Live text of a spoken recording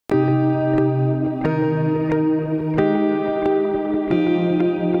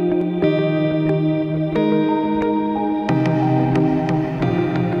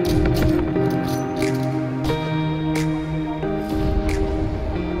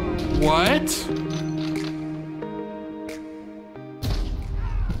What?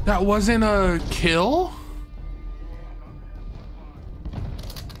 That wasn't a kill?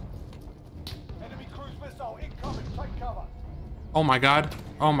 Enemy cruise missile incoming. Take cover. Oh my god.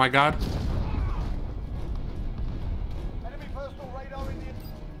 Oh my god. Enemy personal radar in the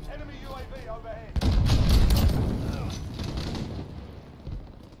enemy UAV overhead.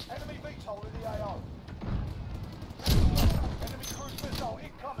 Enemy VTOL in the AO. Enemy cruise missile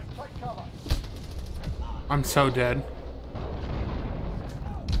incoming. Take cover. I'm so dead.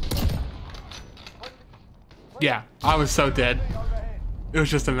 Yeah, I was so dead. Overhead. It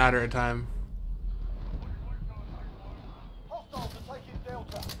was just a matter of time. Hostiles are taking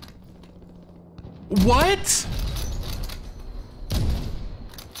Delta. What?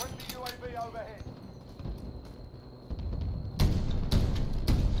 Friendly UAV overhead.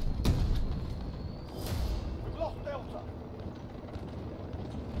 We've lost Delta.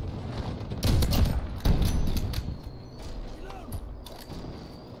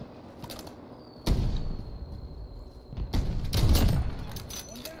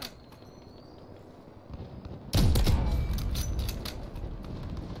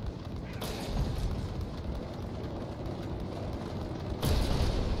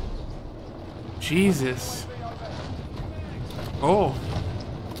 Jesus. Oh.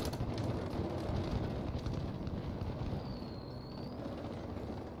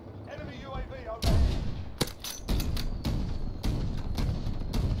 Enemy UAV overhead.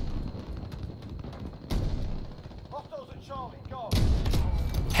 Hostiles at Charlie. Go.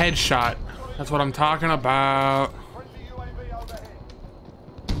 Headshot. That's what I'm talking about. Friendly UAV overhead.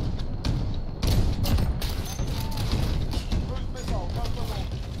 Cruise missile. Go to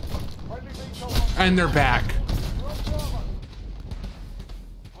launch. Friendly VTOL on. And they're back. We're on Bravo.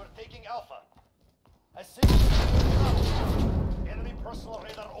 We're taking Alpha. I see. Enemy personal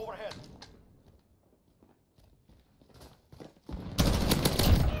radar overhead.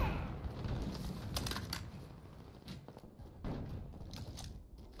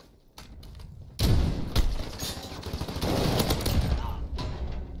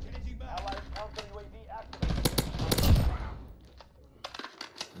 Allied counter UAV activated.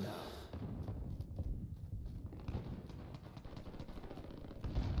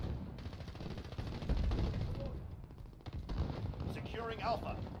 Securing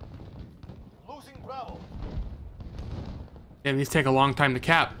Alpha. Losing Bravo. Yeah, these take a long time to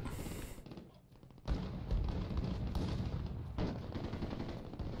cap.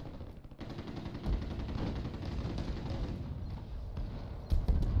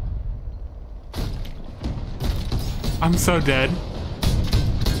 I'm so dead.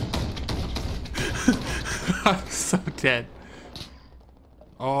 I'm so dead.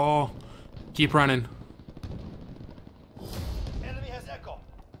 Oh, keep running. Enemy has Echo.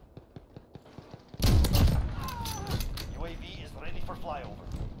 UAV is ready for flyover.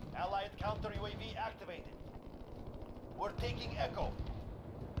 Allied counter UAV activated. We're taking Echo.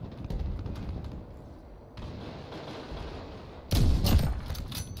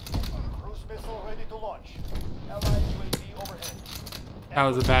 Cruise missile ready to launch. Allied UAV overhead. That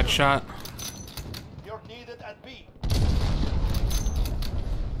was a bad shot. You're needed at B.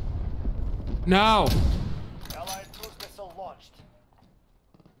 No. Allied cruise missile launched.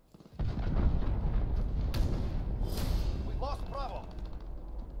 We lost Bravo.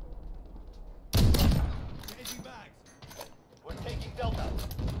 Changing bags. We're taking Delta.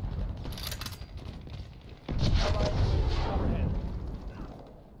 Allied UAV overhead.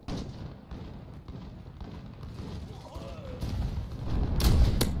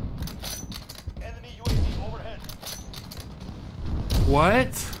 Enemy UAV overhead.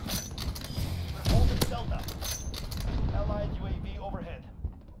 What? We're holding Delta. Allied UAV overhead.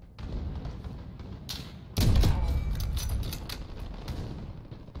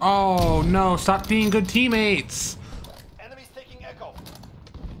 Oh no, stop being good teammates. Enemies taking Echo.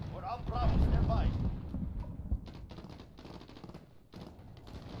 We're on Bravo. Stand by.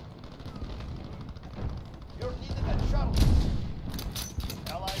 You're needed at Charlie.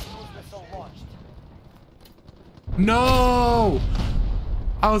 Allied cruise missile launched. No.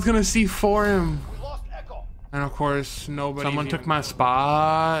 I was gonna C4 him. We lost Echo. And of course, nobody. Someone took my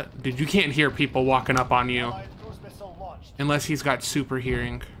spot. Dude, you can't hear people walking up on you. Allied cruise missile launched. Unless he's got super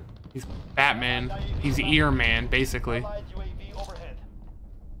hearing. He's Batman. He's Ear Man, basically. Allied UAV overhead.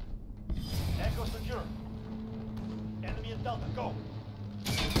 Echo secure. Enemy at Delta. Go.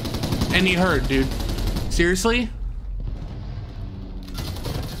 And he heard, dude. Seriously?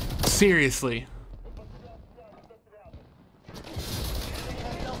 Seriously. Enemy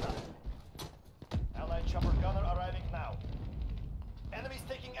at Delta. Allied chopper gunner arriving now. Enemies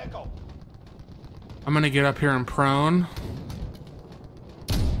taking taking Echo. I'm gonna get up here and prone.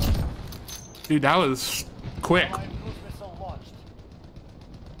 Dude, that was quick. Allied cruise missile launched.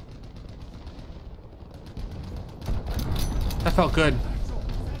 That felt good.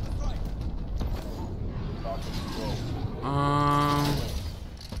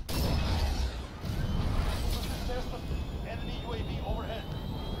 Enemy UAV overhead.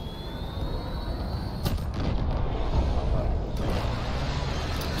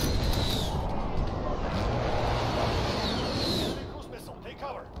 Enemy cruise missile, take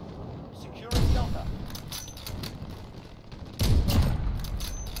cover. Securing Delta.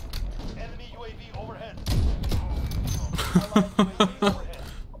 Enemy UAV overhead. Allied UAV overhead.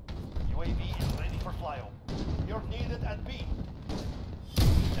 UAV is ready for flyover. You're needed at B.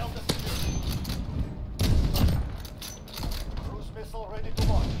 Delta secure. Cruise missile ready to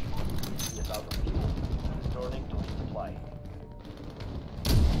launch. Get out of fuel. Returning to resupply.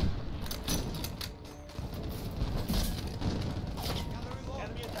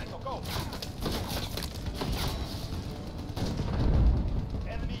 Enemy attack, go.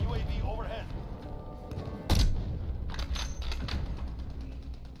 Enemy UAV overhead.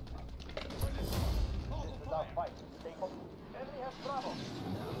 This is our fight. Stay focused. Enemy has Bravo.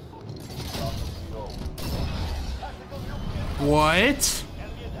 Tactical nuke. What?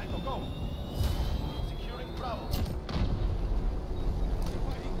 Enemy attack, go. Securing Bravo.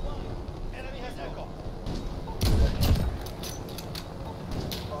 Enemy has Echo.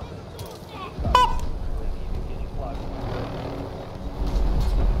 Beginning flag.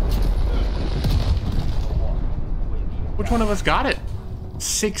 Which one of us got it?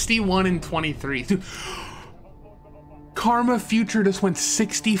 61 and 23. Dude, Karma Future just went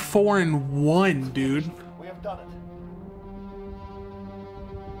 64 and 1, dude. We have done it.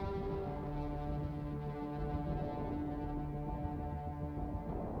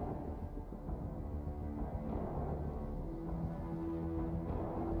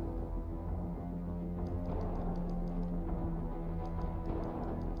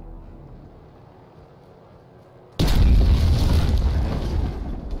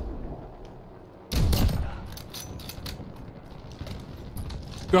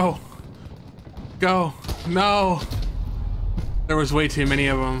 Go. Go. No. There was way too many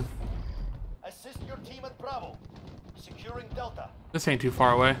of them. Assist your team at Bravo. Securing Delta. This ain't too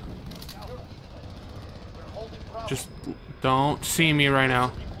far away. We're holding Bravo. Just don't see me right now.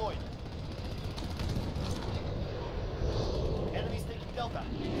 Deployed. Enemies taking Delta.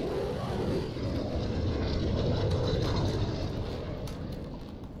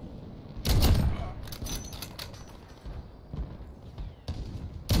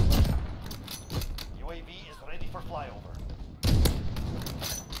 UAV is ready for flyover.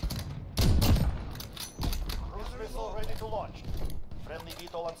 Cruise missile ready to launch. Friendly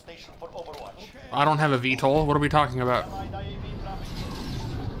VTOL on station for Overwatch. I don't have a VTOL. What are we talking about? Allied IAV traffic.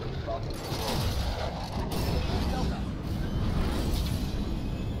 Delta.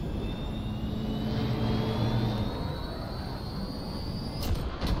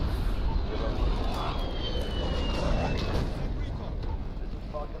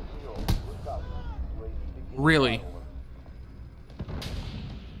 Really?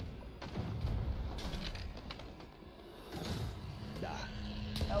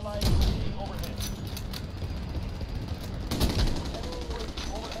 Allied UAV overhead. Enemy UAV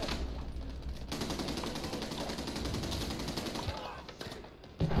overhead.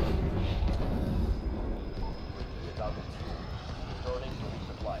 Without the fuel. Returning to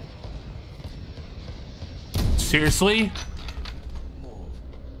resupply. Seriously?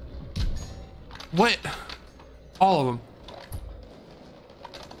 What? All of them.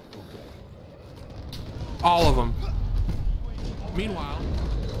 All of them. Meanwhile,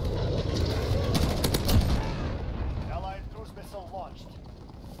 Allied cruise missile launched.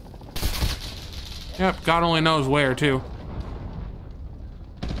 yep, God only knows where too.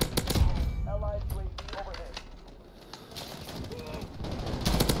 Allied UAV overhead.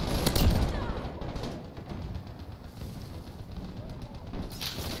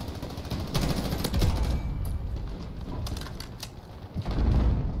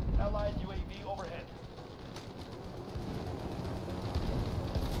 Allied UAV overhead.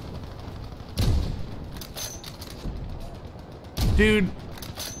 Dude.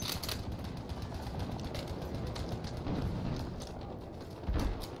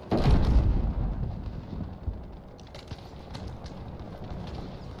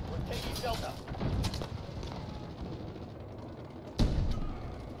 We're taking Delta.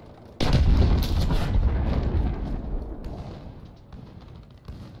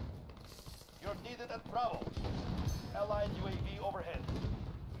 You're needed at Bravo. Allied UAV overhead.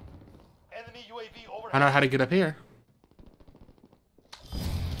 Enemy UAV overhead. I know how to get up here.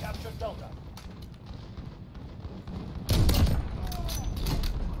 Capture Delta.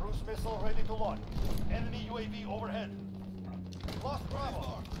 Cruise missile ready to launch. Enemy UAV overhead. Lost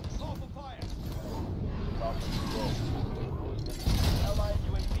Bravo. Open fire. Allied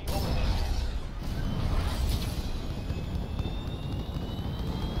UAV overhead.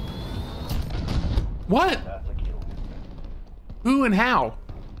 What? That's a kill. Who and how?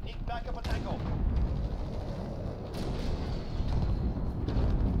 Need backup at Echo.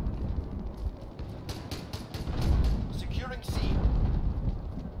 Securing C.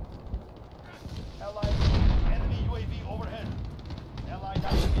 Allied enemy UAV overhead. Allied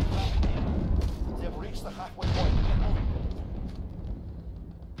UAV traffic in. They've reached the halfway point. Get moving.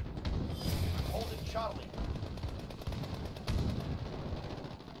 Holding Charlie.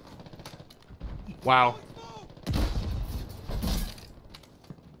 Wow.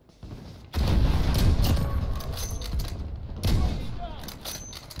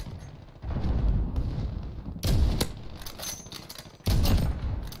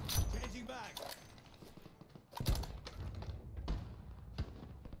 Changing back.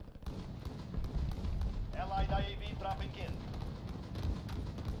 Allied IAV dropping in.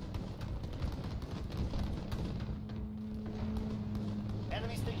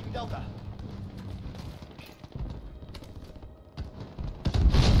 Enemies taking Delta.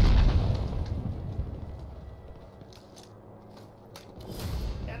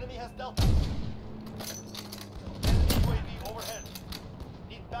 Enemy has Delta. Enemy UAV overhead.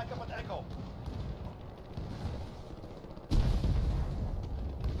 Need backup at Echo.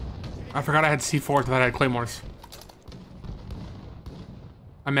 I forgot I had C4, that I had claymores.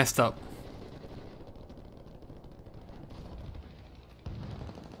 I messed up.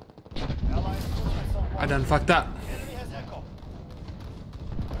 Allied cruise missile I done fucked up. Enemy has Echo.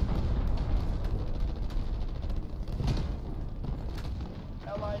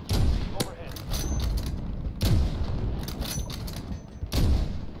 Allied UAV overhead.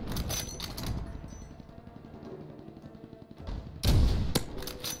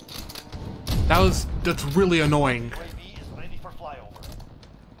 That's really annoying. UAV is ready for flyover.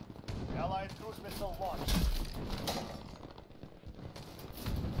 Allied cruise missile launched.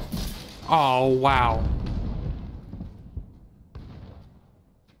 Oh, wow.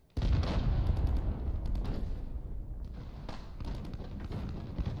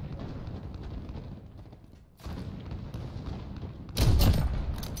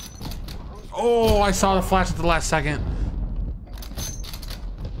 Oh, I saw the flash at the last second.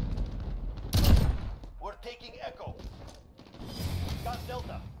 We're taking Echo. Got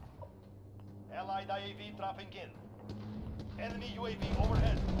Delta. Allied IAV dropping in. Enemy UAV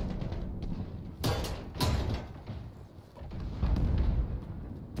overhead.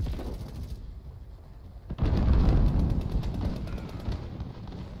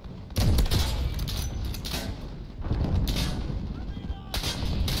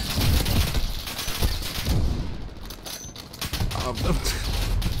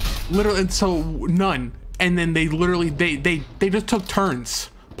 Literally, and so none. And then they literally, they just took turns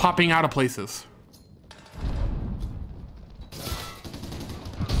popping out of places.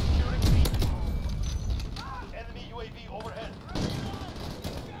 Securing B. Enemy UAV overhead.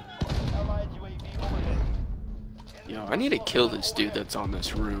 Allied UAV overhead. Yo, I need to kill this dude that's on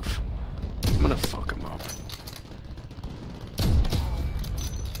this roof. I'm gonna fuck him up.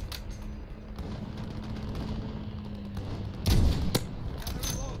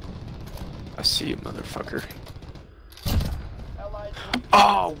 I see you, motherfucker. Allied UAV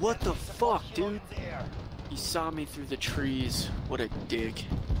Oh, what the fuck, kilo dude? in the air. He saw me through the trees. What a dick.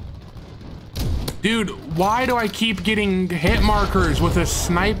 Dude, why do I keep getting hit markers with a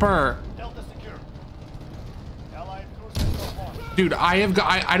sniper? Delta secure. Allied cruise missile launched. Dude,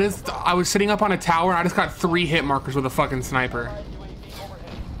 I was sitting up on a tower and I just got 3 hit markers with a fucking sniper. Allied UAV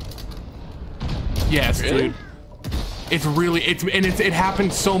overhead. Yes, Really? dude. It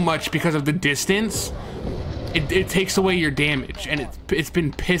happens so much because of the distance. It takes away your damage, and it's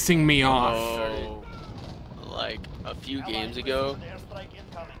been pissing me off. Oh, like a few games ago, Airstrike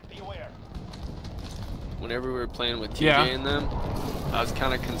incoming. Beware. whenever we were playing with TJ Yeah. and them, I was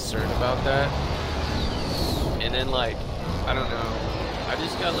kind of concerned about that. And then, like, I don't know, I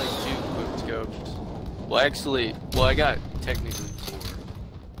just got like 2 quick scopes. Well, actually, I got technically 4,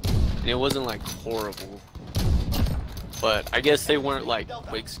 and it wasn't like horrible. But I guess they weren't like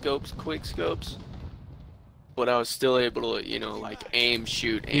quick scopes, but I was still able to, you know, like aim,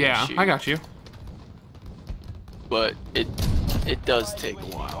 shoot, Yeah, shoot. I got you. But it does take a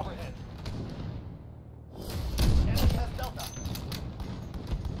while. Overhead. Enemy has Delta.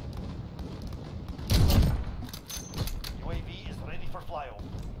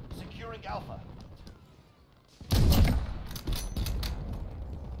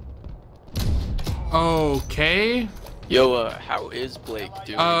 Okay. Yo, how is Blake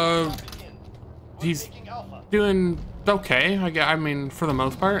doing? He's Taking Alpha. doing okay. I mean, for the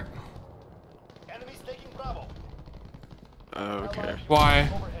most part. Enemies taking Bravo. Okay.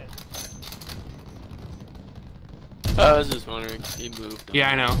 Why? Overhead. I was just wondering. He moved. Yeah,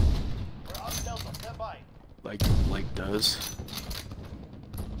 I know. We're on Delta. Stand by. Like does.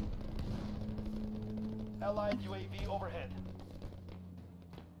 Allied UAV overhead.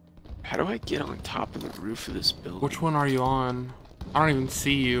 How do I get on top of the roof of this building? Which one are you on? I don't even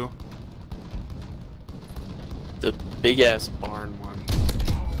see you. The big ass barn one.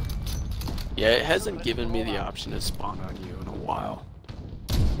 Yeah, it hasn't given me the option to spawn on you in a while.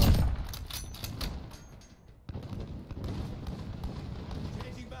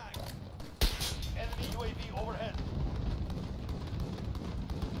 Changing back. Enemy UAV overhead.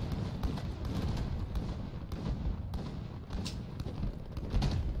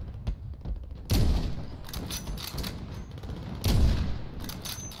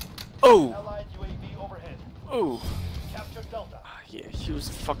 Oh! Allied UAV overhead. Oh! Capture Delta. Yeah, he was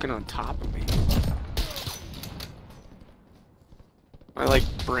fucking on top of me. My like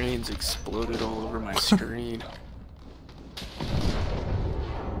brains exploded all over my screen.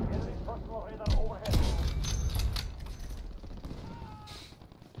 Enemy personal radar overhead.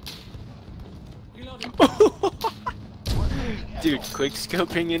 Dude, quick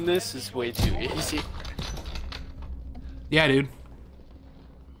scoping in this is way too easy. Yeah, dude.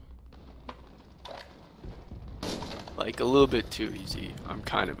 Like a little bit too easy. I'm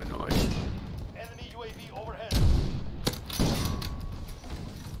kind of annoyed. Enemy UAV overhead.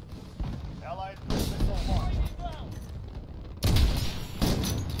 Allied missile launched.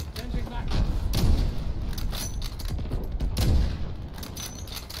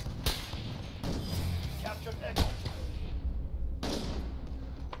 Captured Echo.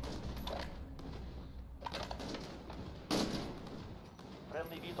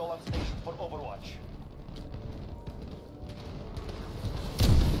 Friendly VTOL on station for Overwatch.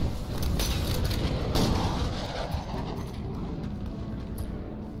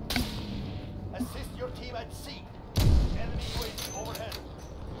 Assist your team at sea. Enemy UAV overhead.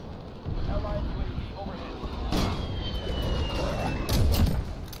 Allied UAV overhead.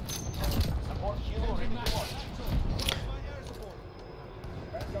 Support Kilo ready to launch.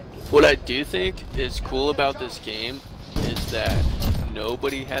 What I do think is cool about this game is that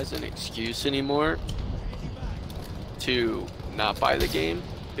nobody has an excuse anymore to not buy the game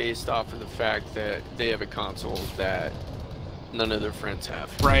based off of the fact that they have a console that none of their friends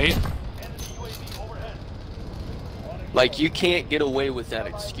have. Right? Enemy UAV overhead. Like, you can't get away with that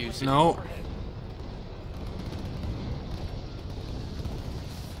excuse anymore. No.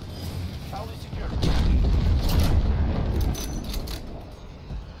 Charlie secure.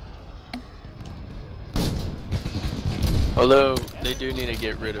 Although, they do need to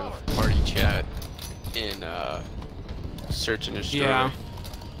get rid of party chat in Search and Destroy Yeah.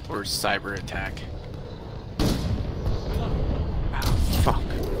 or Cyber Attack. Ah, fuck.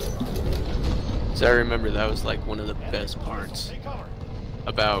 So I remember that was like one of the best parts Take cover.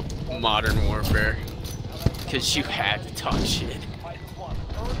 about Modern Warfare. Because you had to talk shit. Fight one.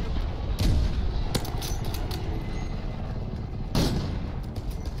 Early.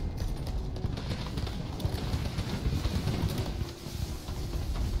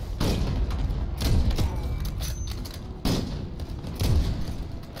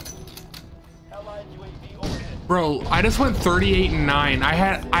 Allied UAV overhead. Bro, I just went 38 and 9. I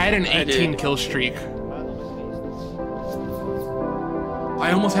had an 18 did. kill streak. Battle is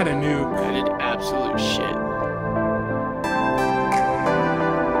I almost had a nuke. I did absolute shit.